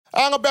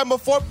Alabama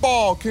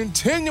football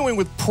continuing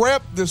with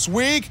prep this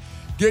week,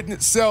 getting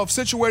itself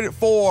situated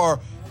for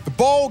the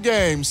bowl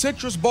game,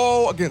 Citrus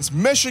Bowl against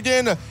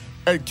Michigan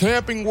at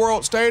Camping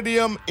World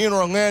Stadium in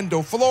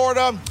Orlando,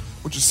 Florida,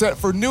 which is set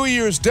for New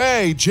Year's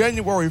Day,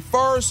 January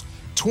 1st,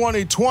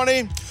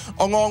 2020.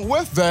 Along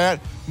with that,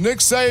 Nick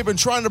Saban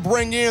trying to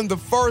bring in the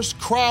first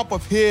crop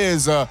of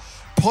his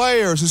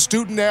players, his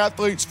student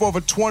athletes for the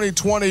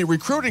 2020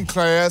 recruiting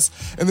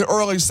class in the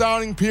early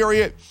signing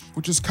period,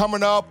 which is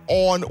coming up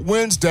on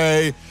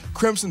Wednesday.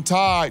 Crimson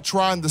Tide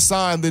trying to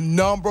sign the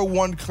number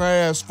one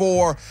class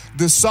for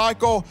this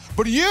cycle.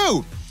 But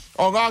you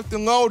are locked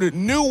and loaded.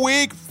 New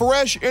week,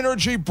 fresh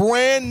energy,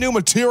 brand new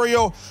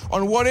material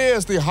on what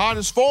is the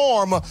hottest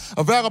form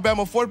of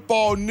Alabama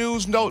football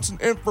news, notes,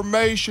 and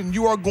information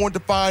you are going to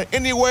find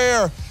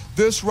anywhere.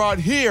 This right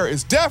here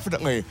is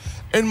definitely,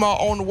 in my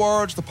own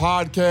words, the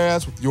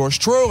podcast with yours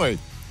truly,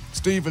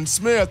 Stephen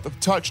Smith of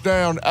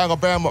Touchdown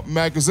Alabama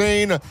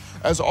Magazine.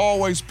 As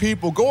always,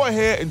 people, go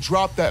ahead and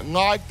drop that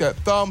like, that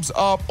thumbs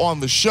up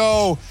on the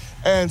show,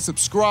 and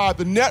subscribe.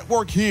 The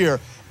network here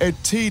at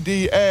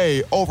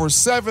TDA, over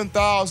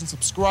 7,000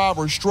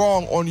 subscribers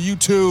strong on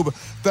YouTube.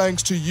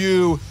 Thanks to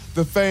you,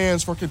 the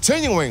fans, for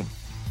continuing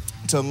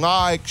to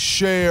like,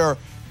 share,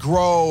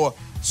 grow,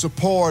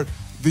 support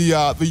the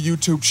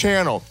YouTube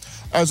channel.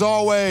 As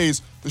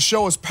always, the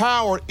show is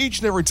powered each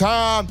and every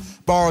time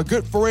by our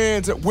good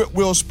friends at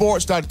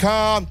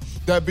WhitwillSports.com.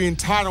 That being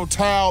Title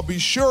Towel, be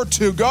sure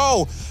to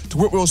go to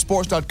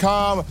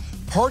WhitwillSports.com.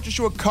 Purchase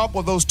you a couple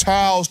of those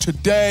towels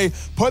today.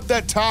 Put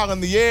that towel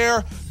in the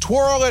air,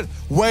 twirl it,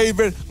 wave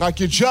it like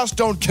you just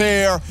don't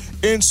care,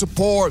 in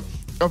support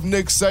of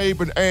Nick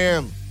Saban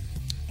and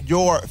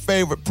your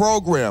favorite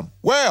program.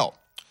 Well,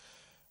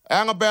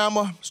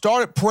 Alabama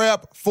started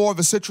prep for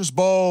the Citrus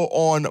Bowl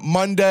on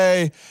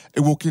Monday.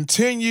 It will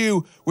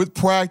continue with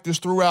practice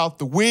throughout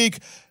the week.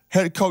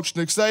 Head coach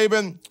Nick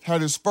Saban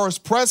had his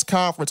first press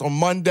conference on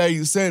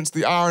Monday since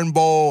the Iron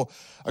Bowl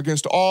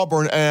against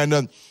Auburn.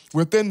 And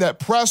within that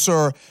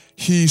presser,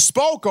 he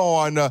spoke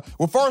on,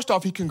 first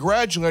off, he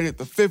congratulated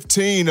the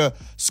 15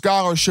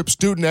 scholarship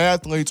student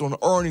athletes on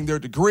earning their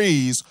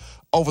degrees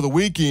over the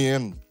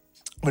weekend.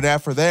 But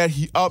after that,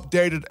 he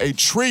updated a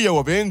trio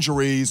of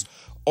injuries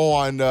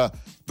on the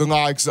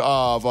likes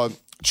of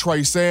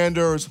Trey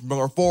Sanders,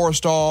 Miller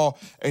Forrestall,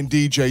 and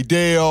DJ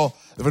Dale.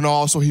 And then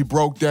also he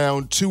broke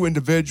down two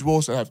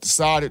individuals that have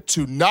decided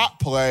to not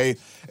play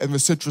in the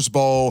Citrus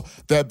Bowl,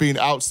 that being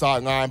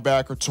outside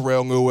linebacker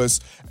Terrell Lewis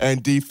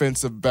and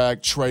defensive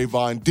back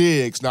Trayvon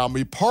Diggs. Now,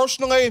 me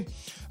personally,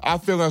 I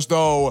feel as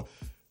though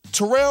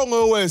Terrell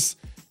Lewis,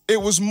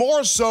 it was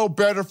more so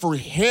better for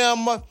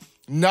him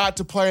not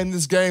to play in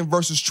this game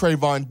versus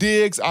Trayvon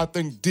Diggs. I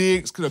think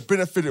Diggs could have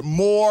benefited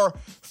more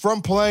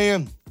from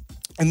playing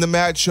in the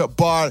matchup,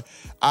 but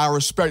I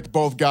respect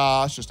both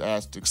guys, just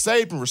as Nick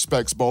Saban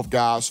respects both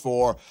guys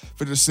for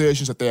the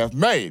decisions that they have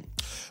made.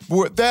 But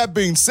with that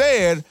being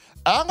said,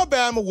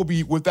 Alabama will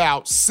be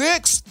without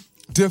 6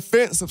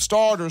 defensive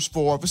starters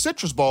for the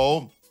Citrus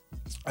Bowl.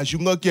 As you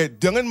look at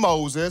Dylan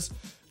Moses,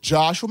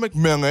 Joshua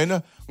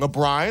McMillan,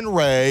 LaBryan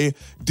Ray,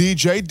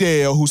 DJ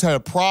Dale, who's had a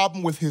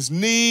problem with his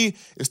knee.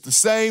 It's the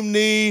same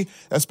knee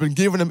that's been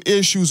giving him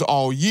issues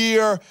all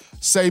year.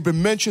 Saban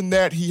mentioned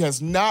that he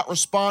has not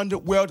responded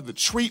well to the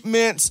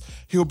treatments.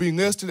 He'll be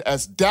listed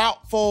as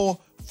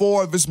doubtful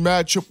for this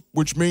matchup,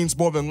 which means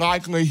more than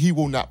likely he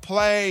will not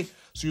play.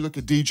 So you look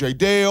at DJ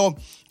Dale,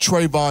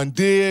 Trayvon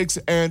Diggs,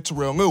 and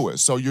Terrell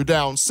Lewis. So you're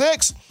down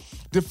 6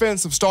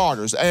 defensive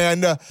starters.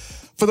 And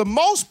for the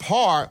most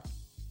part,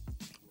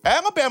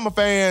 Alabama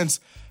fans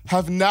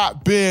have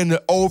not been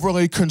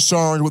overly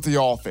concerned with the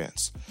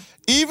offense.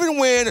 Even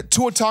when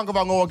Tua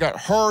Tagovailoa got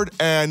hurt,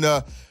 and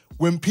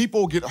when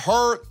people get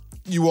hurt,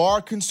 you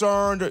are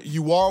concerned,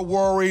 you are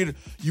worried,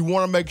 you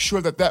want to make sure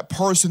that that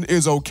person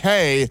is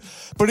okay.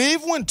 But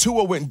even when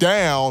Tua went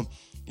down,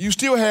 you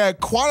still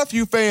had quite a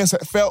few fans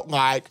that felt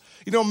like,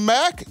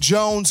 Mac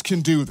Jones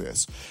can do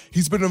this.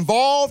 He's been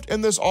involved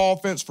in this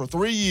offense for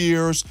 3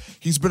 years.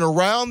 He's been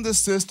around this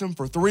system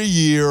for 3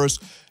 years.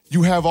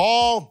 You have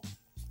all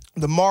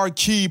the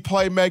marquee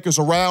playmakers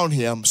around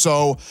him.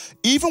 So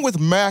even with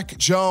Mac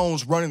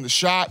Jones running the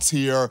shots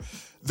here,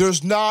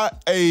 there's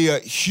not a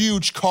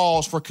huge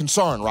cause for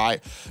concern,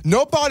 right?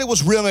 Nobody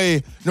was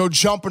really,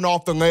 jumping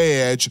off the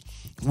ledge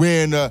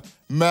when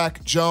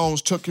Mac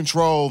Jones took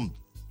control,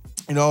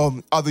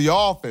 of the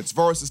offense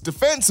versus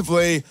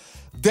defensively.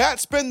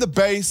 That's been the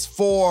base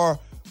for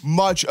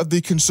much of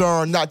the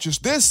concern, not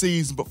just this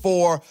season, but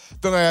for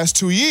the last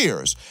 2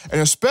 years.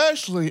 And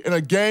especially in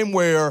a game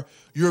where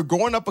you're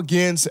going up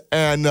against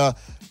an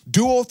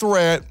dual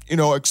threat,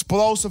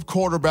 explosive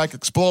quarterback,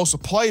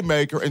 explosive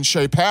playmaker in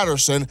Shea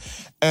Patterson,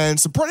 and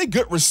some pretty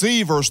good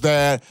receivers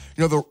that,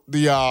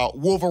 the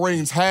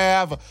Wolverines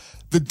have.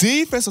 The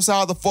defensive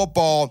side of the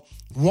football,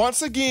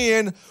 once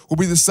again, will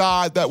be the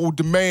side that will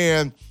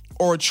demand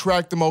or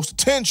attract the most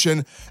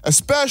attention,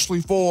 especially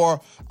for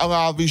a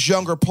lot of these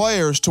younger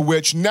players, to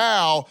which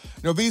now,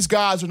 these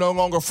guys are no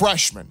longer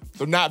freshmen.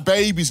 They're not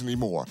babies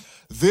anymore.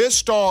 This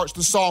starts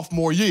the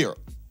sophomore year.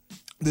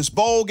 This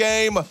bowl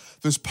game,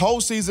 this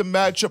postseason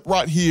matchup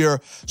right here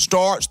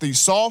starts the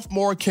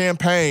sophomore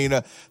campaign,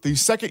 the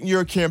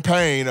second-year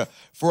campaign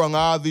for a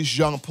lot of these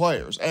young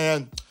players.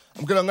 And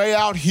I'm going to lay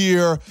out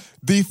here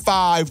the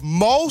 5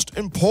 most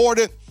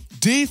important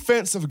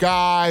defensive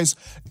guys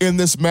in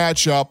this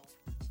matchup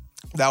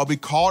that will be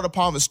called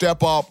upon to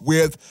step up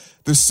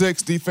with the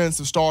 6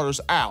 defensive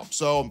starters out.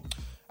 So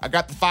I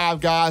got the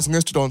 5 guys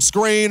listed on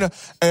screen. And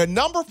at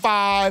number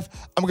 5,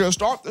 I'm going to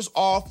start this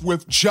off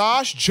with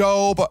Josh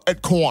Jobe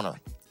at corner.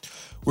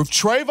 With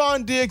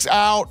Trayvon Diggs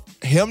out,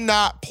 him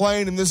not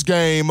playing in this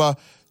game,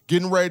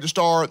 getting ready to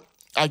start,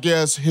 I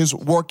guess, his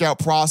workout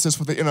process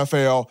for the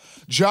NFL,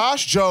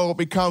 Josh Jobe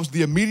becomes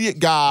the immediate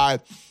guy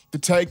to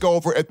take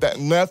over at that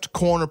left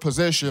corner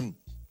position.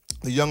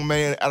 The young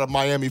man out of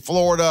Miami,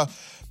 Florida,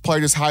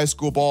 played his high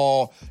school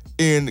ball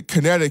in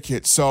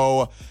Connecticut.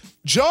 So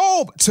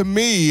Jobe, to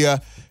me,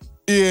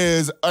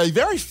 is a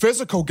very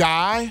physical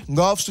guy,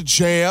 loves to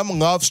jam,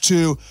 loves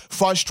to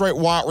frustrate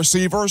wide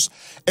receivers.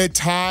 At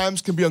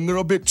times can be a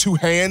little bit too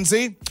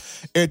handsy.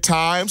 At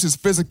times his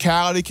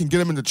physicality can get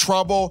him into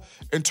trouble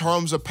in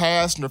terms of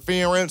pass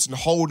interference and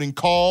holding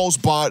calls.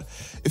 But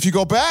if you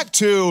go back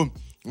to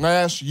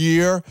last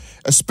year,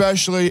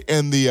 especially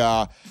in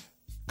the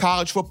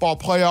college football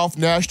playoff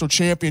national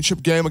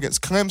championship game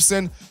against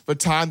Clemson, the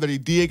time that he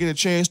did get a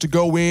chance to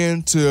go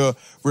in to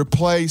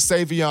replace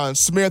Savion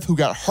Smith, who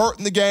got hurt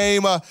in the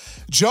game,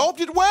 Jobe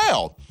did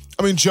well.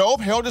 I mean, Jobe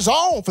held his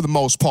own for the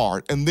most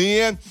part. And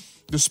then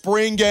the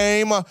spring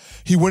game,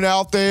 he went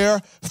out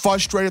there,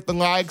 frustrated the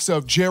likes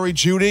of Jerry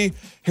Jeudy,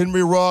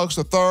 Henry Ruggs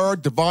III,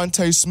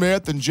 Devontae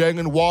Smith, and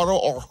Jalen Waddle,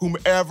 or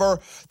whomever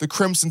the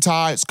Crimson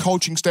Tide's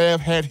coaching staff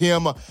had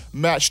him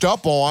matched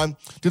up on.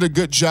 Did a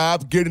good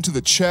job getting to the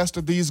chest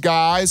of these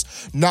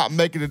guys, not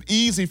making it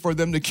easy for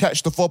them to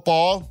catch the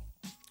football.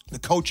 The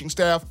coaching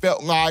staff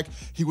felt like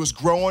he was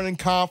growing in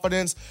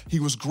confidence. He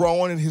was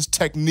growing in his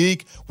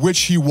technique, which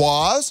he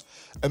was.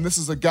 And this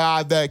is a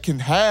guy that can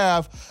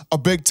have a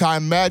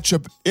big-time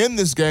matchup in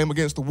this game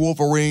against the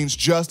Wolverines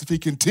just if he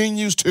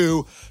continues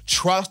to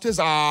trust his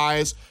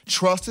eyes,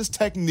 trust his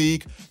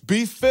technique,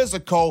 be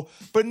physical,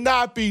 but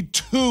not be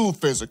too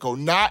physical,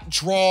 not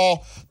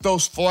draw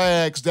those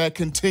flags that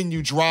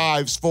continue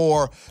drives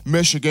for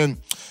Michigan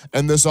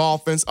and this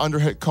offense under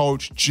head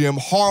coach Jim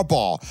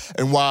Harbaugh.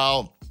 And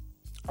while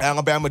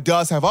Alabama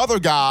does have other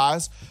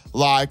guys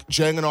like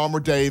Jalen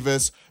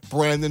Armour-Davis,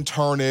 Brandon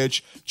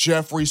Turnage,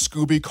 Jeffrey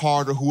Scooby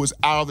Carter, who is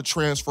out of the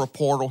transfer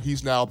portal.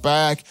 He's now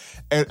back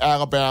at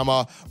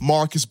Alabama.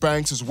 Marcus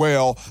Banks as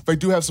well. They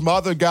do have some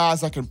other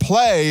guys that can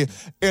play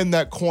in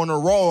that corner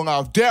role and I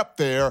have depth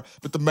there,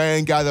 but the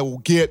main guy that will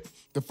get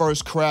the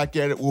first crack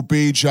at it will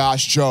be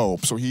Josh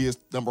Jobe. So he is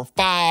number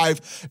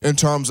 5 in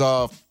terms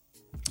of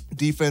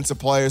defensive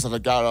players that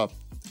have got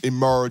to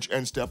emerge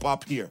and step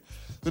up here.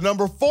 The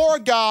number 4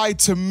 guy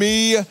to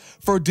me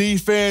for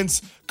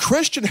defense,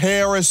 Christian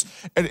Harris,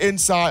 an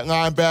inside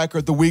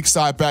linebacker, the weak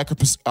side backer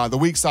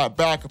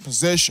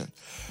position.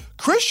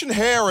 Christian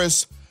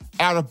Harris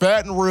out of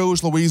Baton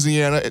Rouge,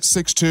 Louisiana, at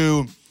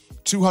 6'2",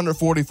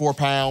 244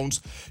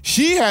 pounds.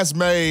 He has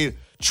made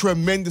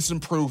tremendous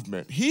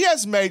improvement. He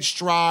has made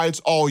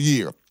strides all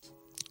year.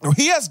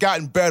 He has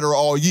gotten better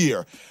all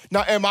year.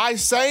 Now, am I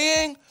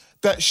saying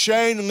that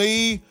Shane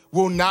Lee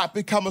will not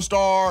become a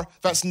star?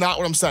 That's not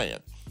what I'm saying.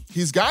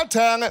 He's got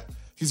talent.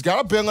 He's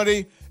got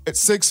ability at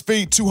 6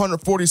 feet,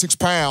 246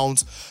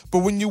 pounds. But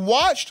when you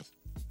watched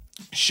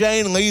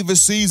Shane Lee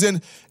this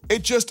season,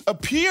 it just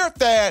appeared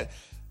that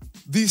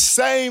these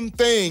same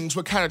things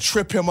would kind of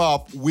trip him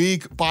up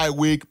week by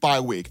week by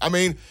week. I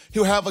mean,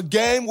 he'll have a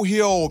game where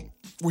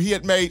he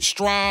had made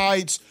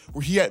strides,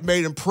 where he had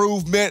made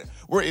improvement,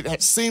 where it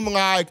had seemed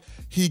like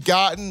he'd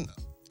gotten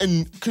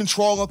in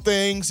control of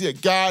things, he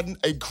had gotten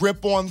a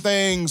grip on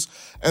things,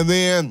 and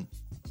then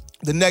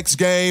the next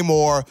game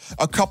or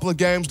a couple of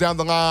games down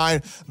the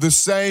line, the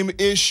same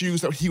issues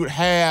that he would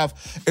have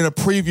in a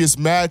previous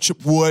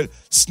matchup would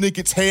sneak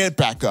its head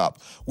back up,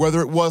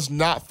 whether it was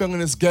not filling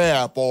his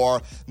gap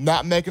or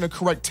not making a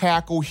correct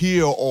tackle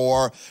here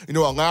or,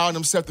 allowing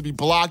himself to be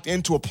blocked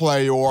into a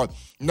play or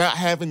not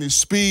having the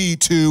speed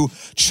to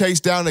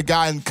chase down a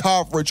guy in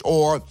coverage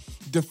or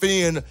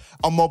defend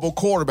a mobile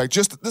quarterback.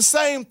 Just the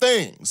same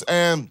things.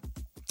 And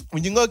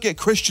when you look at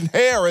Christian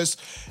Harris,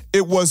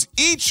 it was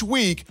each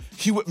week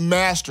he would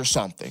master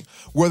something,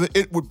 whether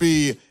it would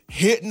be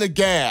hitting the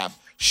gap,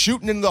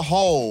 shooting in the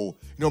hole,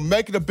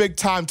 making a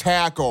big-time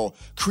tackle,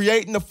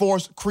 creating a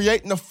force,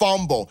 creating a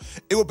fumble.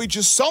 It would be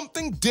just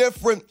something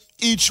different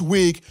each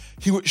week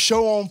he would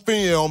show on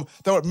film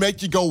that would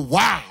make you go,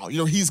 wow,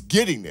 he's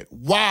getting it.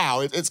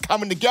 Wow, it's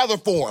coming together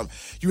for him.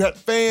 You had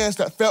fans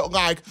that felt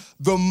like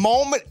the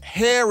moment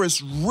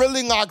Harris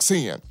really locks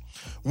in,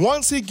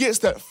 once he gets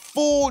that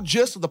full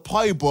gist of the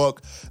playbook,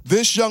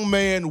 this young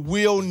man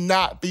will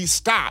not be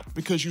stopped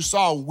because you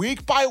saw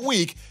week by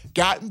week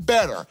gotten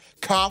better,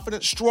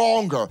 confident,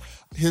 stronger.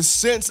 His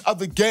sense of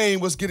the game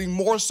was getting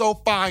more so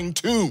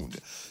fine-tuned.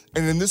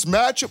 And in this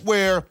matchup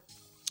where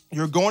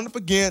you're going up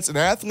against an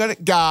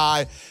athletic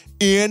guy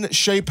in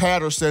Shea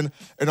Patterson,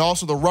 and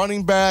also the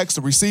running backs,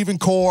 the receiving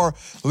core,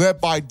 led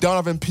by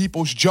Donovan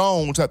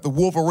Peoples-Jones that the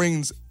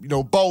Wolverines,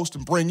 boast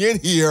and bring in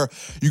here.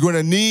 You're going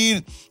to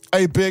need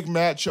a big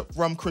matchup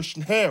from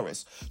Christian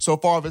Harris. So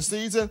far this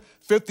season,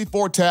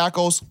 54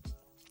 tackles,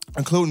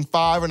 including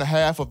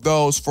 5.5 of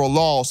those for a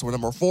loss. So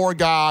number 4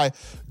 guy,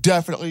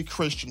 definitely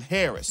Christian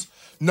Harris.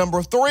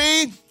 Number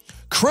 3,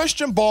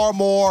 Christian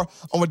Barmore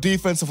on the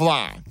defensive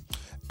line.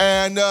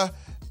 And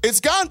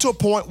it's gotten to a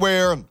point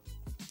where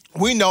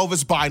we know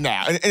this by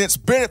now, and it's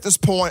been at this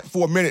point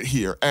for a minute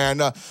here.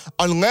 And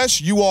unless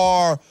you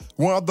are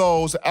one of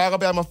those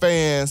Alabama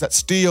fans that's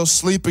still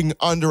sleeping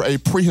under a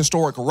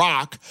prehistoric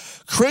rock,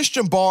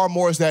 Christian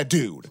Barmore is that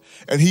dude.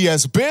 And he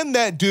has been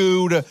that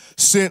dude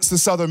since the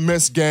Southern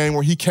Miss game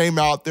where he came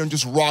out there and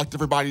just rocked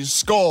everybody's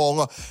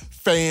skull.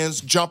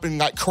 Fans jumping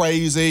like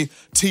crazy,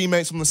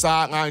 teammates from the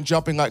sideline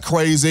jumping like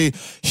crazy.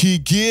 He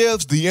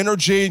gives the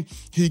energy,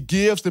 he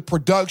gives the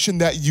production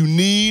that you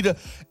need.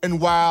 And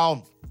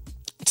while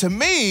to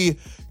me,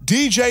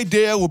 DJ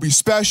Dale will be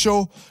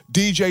special.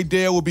 DJ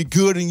Dale will be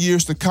good in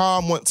years to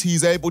come once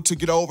he's able to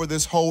get over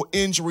this whole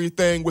injury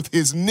thing with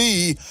his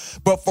knee.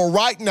 But for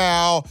right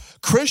now,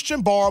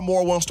 Christian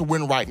Barmore wants to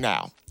win right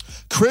now.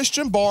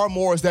 Christian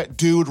Barmore is that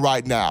dude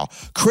right now.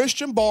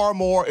 Christian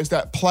Barmore is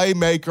that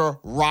playmaker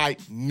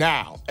right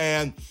now.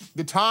 And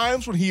the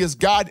times when he has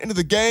gotten into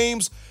the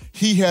games,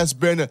 he has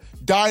been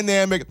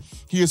dynamic.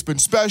 He has been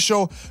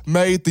special,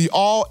 made the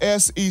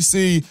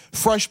All-SEC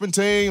freshman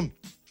team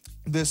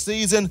this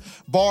season.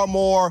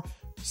 Barmore,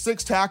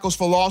 6 tackles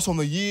for loss on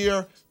the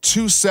year,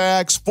 2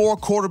 sacks, 4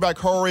 quarterback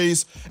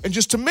hurries. And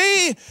just to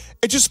me,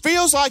 it just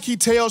feels like he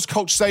tells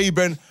Coach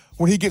Saban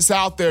when he gets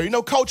out there,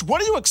 Coach,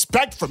 what do you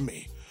expect from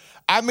me?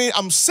 I mean,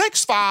 I'm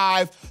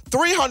 6'5",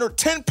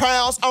 310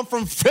 pounds. I'm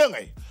from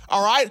Philly,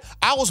 all right?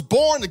 I was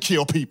born to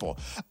kill people.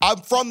 I'm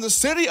from the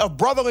city of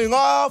brotherly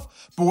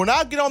love, but when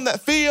I get on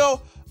that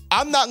field,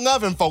 I'm not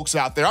loving folks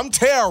out there. I'm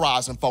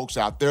terrorizing folks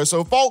out there.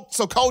 So,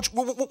 Coach,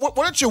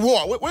 what did you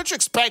want? What did you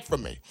expect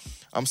from me?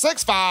 I'm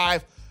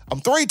 6'5", I'm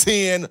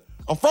 310,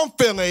 I'm from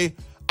Philly.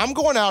 I'm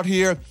going out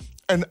here,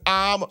 and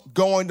I'm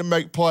going to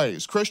make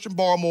plays. Christian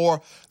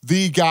Barmore,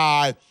 the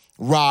guy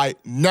right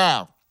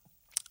now.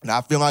 And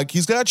I feel like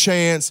he's got a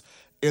chance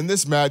in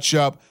this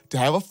matchup to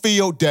have a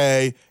field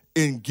day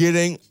in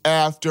getting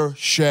after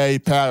Shea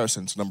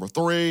Patterson. So number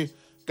 3,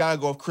 got to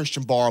go with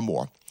Christian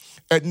Barmore.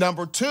 At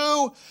number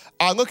 2,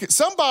 I look at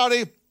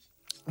somebody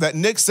that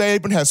Nick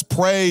Saban has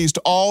praised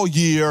all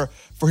year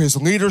for his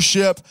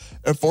leadership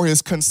and for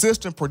his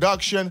consistent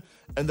production,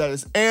 and that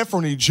is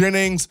Anfernee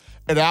Jennings,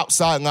 an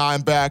outside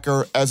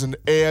linebacker as an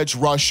edge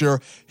rusher.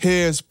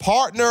 His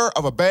partner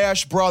of a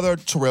Bash brother,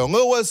 Terrell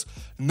Lewis,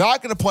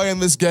 not going to play in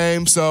this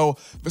game, so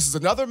this is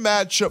another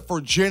matchup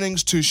for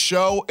Jennings to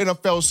show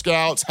NFL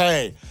scouts,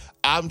 hey,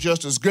 I'm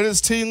just as good as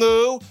T.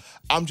 Lou.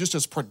 I'm just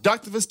as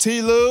productive as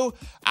T. Lou.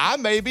 I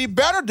may be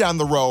better down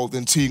the road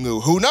than T. Lou.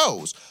 Who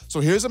knows?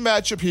 So here's a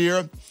matchup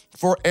here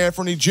for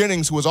Anfernee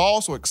Jennings, who has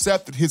also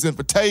accepted his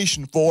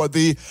invitation for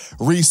the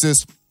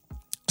Reese's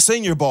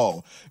Senior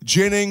Bowl.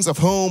 Jennings, of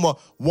whom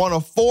one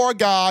of 4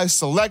 guys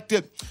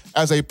selected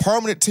as a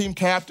permanent team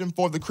captain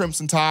for the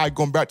Crimson Tide,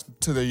 going back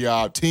to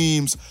the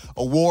team's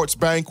awards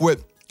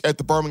banquet at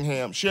the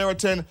Birmingham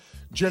Sheraton.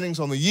 Jennings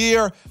on the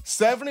year,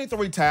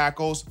 73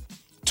 tackles,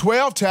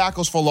 12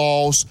 tackles for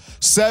loss,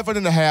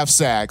 7.5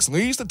 sacks.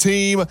 Leads the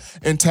team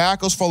in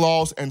tackles for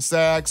loss and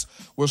sacks,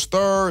 was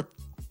 3rd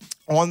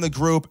on the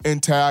group in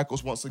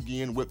tackles once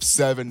again with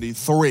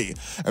 73.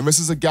 And this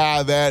is a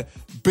guy that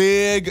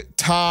big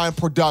time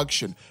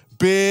production,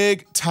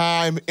 big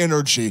time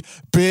energy,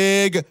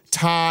 big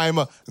time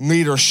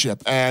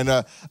leadership, and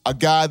a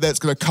guy that's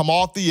going to come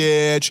off the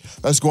edge,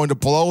 that's going to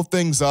blow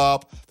things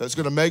up, that's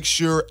going to make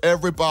sure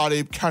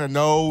everybody kind of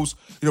knows,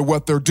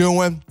 what they're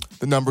doing.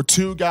 The number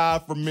 2 guy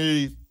for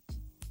me,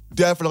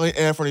 definitely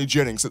Anfernee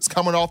Jennings. It's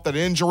coming off that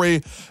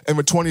injury in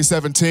the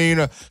 2017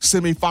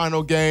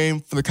 semifinal game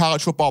for the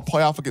college football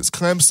playoff against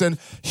Clemson.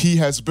 He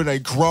has been a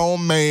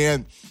grown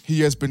man.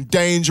 He has been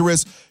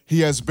dangerous. He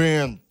has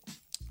been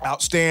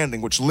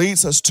outstanding, which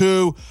leads us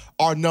to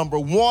our number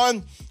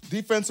 1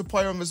 defensive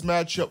player in this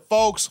matchup.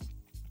 Folks,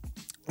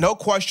 no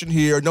question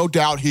here, no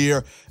doubt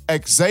here,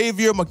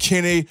 Xavier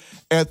McKinney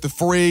at the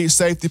free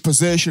safety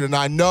position. And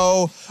I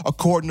know,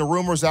 according to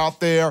rumors out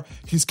there,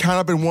 he's kind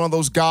of been one of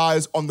those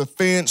guys on the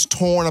fence,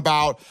 torn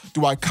about,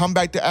 do I come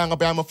back to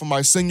Alabama for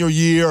my senior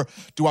year?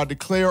 Do I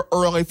declare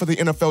early for the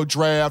NFL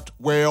draft?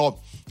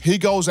 Well, he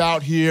goes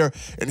out here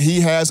and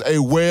he has a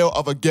whale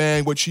of a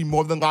game, which he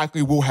more than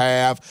likely will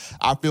have.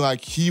 I feel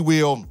like he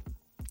will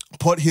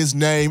put his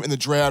name in the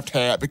draft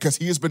hat because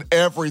he has been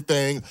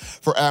everything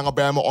for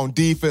Alabama on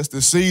defense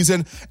this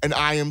season. And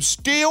I am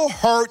still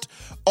hurt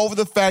over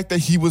the fact that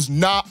he was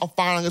not a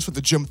finalist for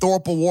the Jim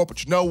Thorpe Award.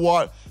 But you know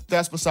what?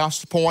 That's besides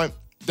the point.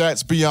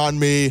 That's beyond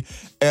me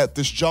at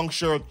this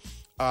juncture.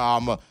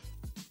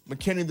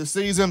 McKinney this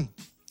season,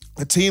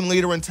 the team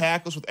leader in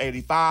tackles with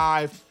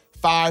 85,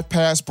 5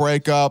 pass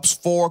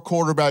breakups, 4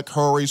 quarterback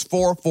hurries,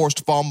 4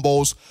 forced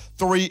fumbles,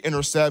 3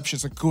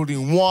 interceptions,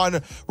 including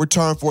 1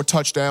 return for a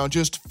touchdown.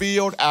 Just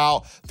filled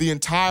out the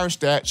entire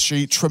stat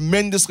sheet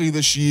tremendously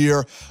this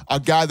year. A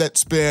guy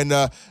that's been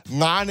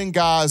lining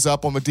guys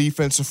up on the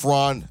defensive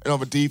front and on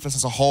the defense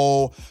as a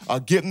whole,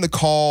 getting the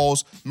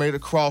calls made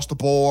across the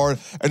board,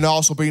 and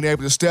also being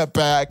able to step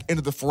back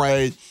into the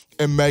fray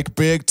and make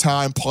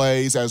big-time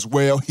plays as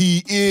well.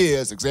 He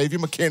is, Xavier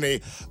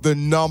McKinney, the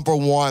number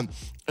 1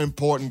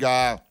 important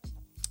guy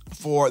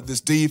for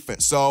this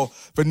defense. So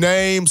the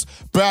names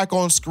back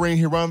on screen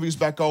here, run these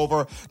back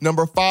over.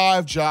 Number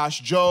 5,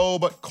 Josh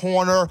Jobe,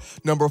 corner.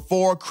 Number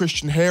 4,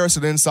 Christian Harris,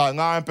 an inside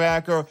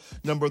linebacker.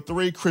 Number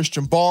 3,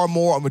 Christian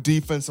Barmore on the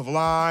defensive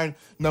line.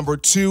 Number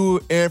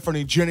 2,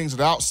 Anthony Jennings,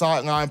 an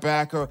outside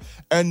linebacker.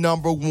 And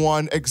number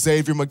 1,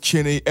 Xavier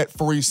McKinney at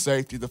free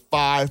safety, the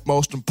 5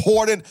 most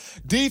important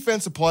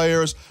defensive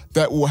players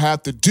that will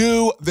have to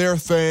do their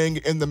thing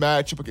in the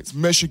matchup against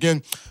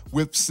Michigan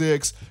with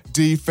 6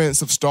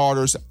 defensive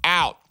starters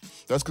out.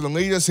 That's going to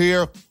lead us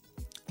here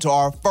to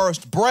our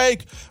first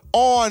break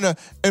on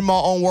In My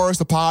Own Words,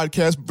 the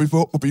podcast.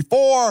 But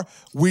before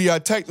we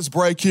take this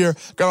break here,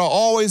 gotta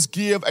always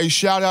give a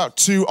shout out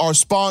to our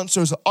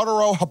sponsors,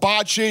 Utaro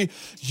Hibachi.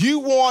 You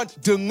want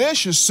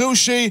delicious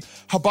sushi,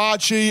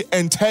 hibachi,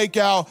 and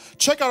takeout?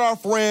 Check out our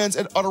friends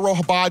at Utaro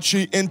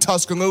Hibachi in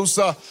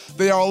Tuscaloosa.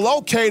 They are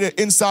located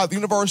inside the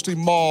University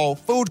Mall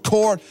food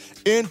court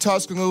in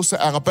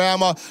Tuscaloosa,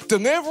 Alabama.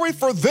 Delivery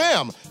for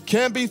them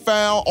can be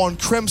found on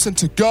Crimson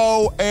To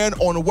Go and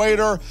on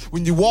Waiter.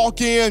 When you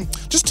walk in,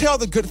 just tell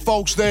the good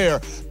folks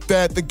there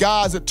that the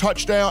guys at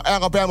Touchdown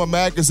Alabama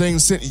Magazine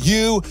sent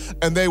you,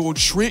 and they will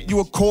treat you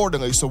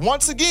accordingly. So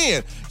once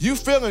again, you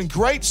feeling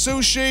great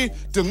sushi,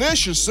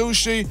 delicious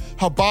sushi,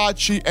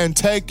 hibachi, and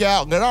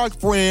takeout. Let our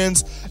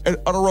friends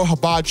at Utaro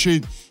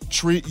Hibachi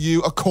treat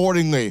you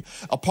accordingly.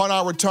 Upon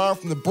our return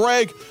from the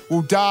break,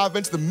 we'll dive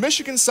into the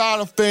Michigan side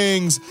of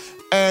things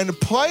and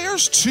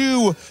players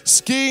to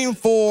scheme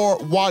for,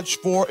 watch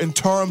for in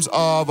terms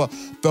of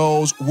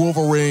those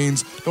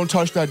Wolverines. Don't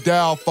touch that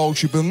dial,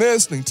 folks. You've been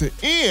listening to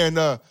In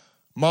My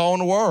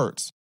Own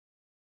Words.